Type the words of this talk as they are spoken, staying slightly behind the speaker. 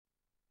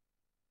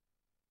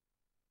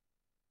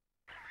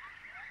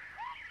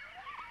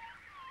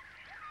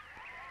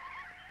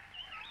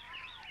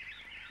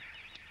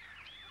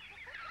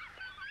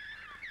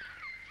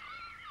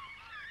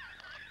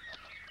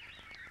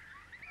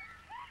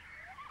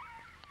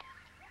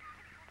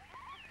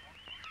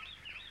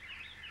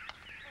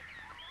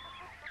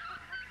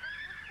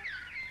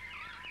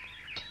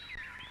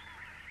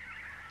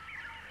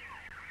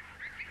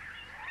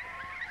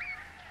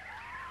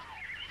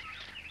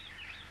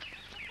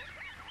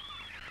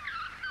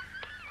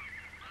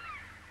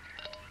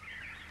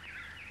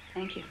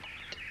Thank you.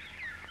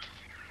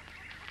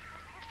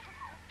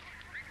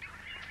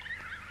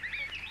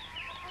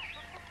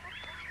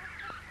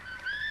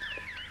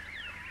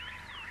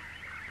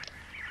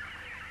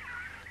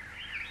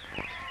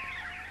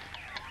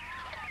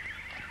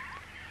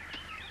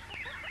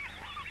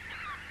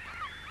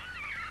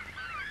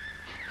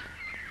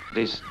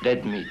 This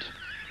dead meat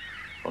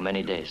for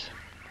many days.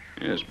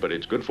 Yes, but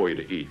it's good for you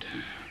to eat.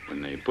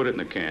 When they put it in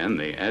the can,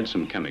 they add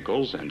some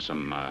chemicals and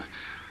some,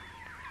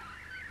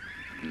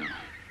 No.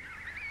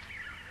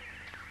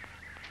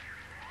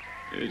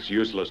 It's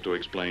useless to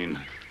explain.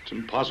 It's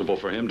impossible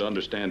for him to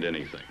understand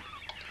anything.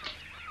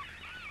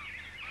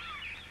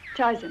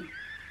 Tarzan,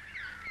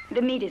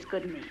 the meat is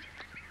good meat.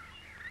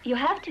 You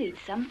have to eat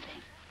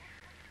something.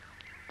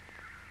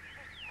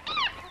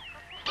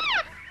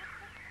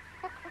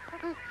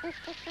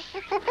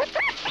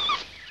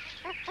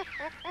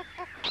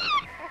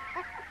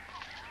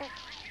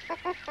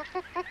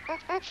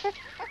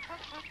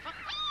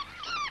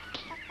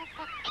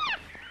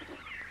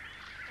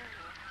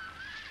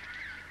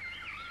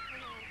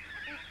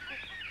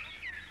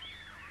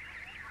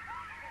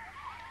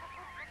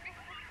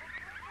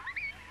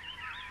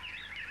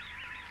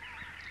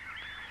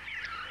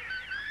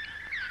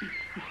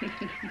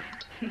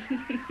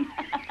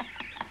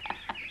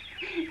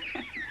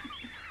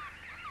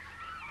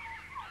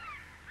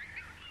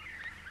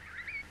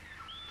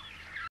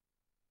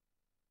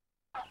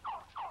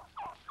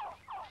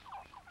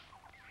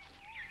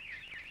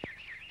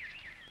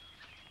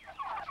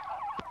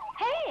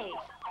 Hey,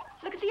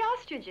 look at the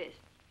ostriches.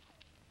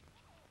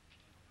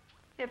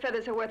 Their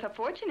feathers are worth a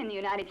fortune in the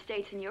United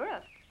States and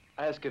Europe.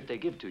 Ask if they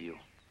give to you.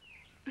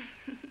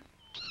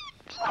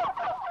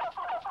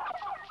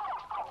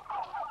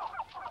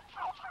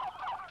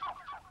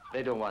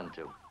 They don't want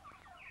to. What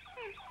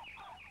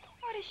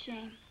a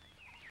shame.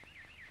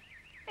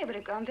 They would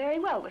have gone very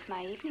well with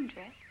my evening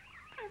dress.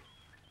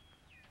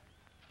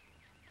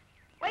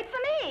 Wait for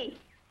me!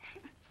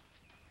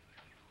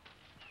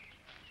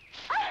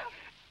 Oh,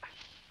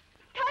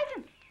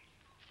 Tarzan!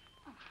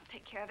 Oh, I'll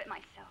take care of it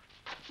myself.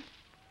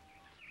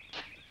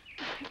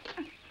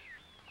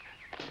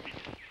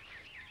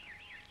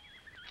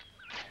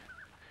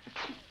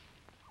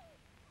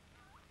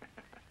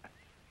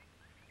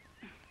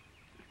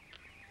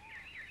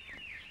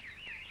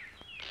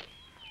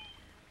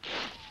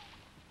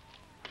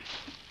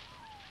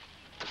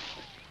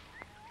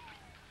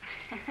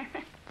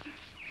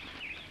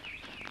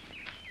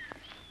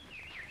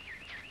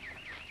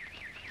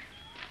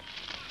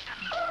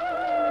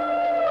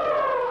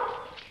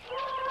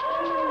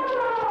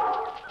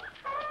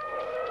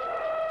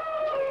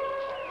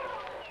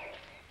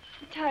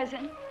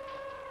 Tarzan,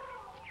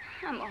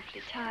 I'm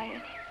awfully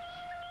tired.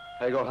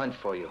 I go hunt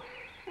for you.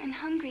 And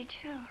hungry,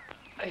 too.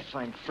 I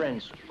find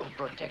friends who will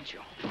protect you.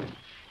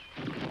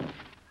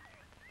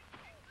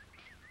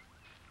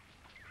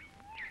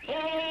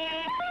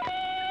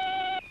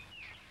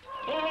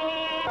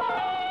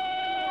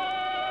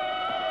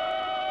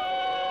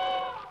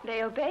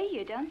 They obey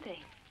you, don't they?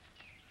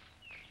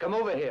 Come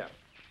over here.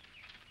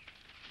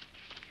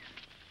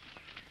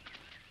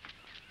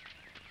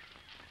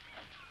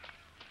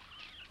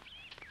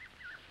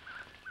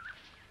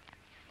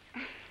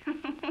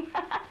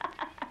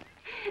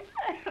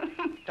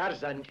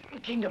 Tarzan,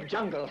 king of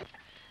jungle.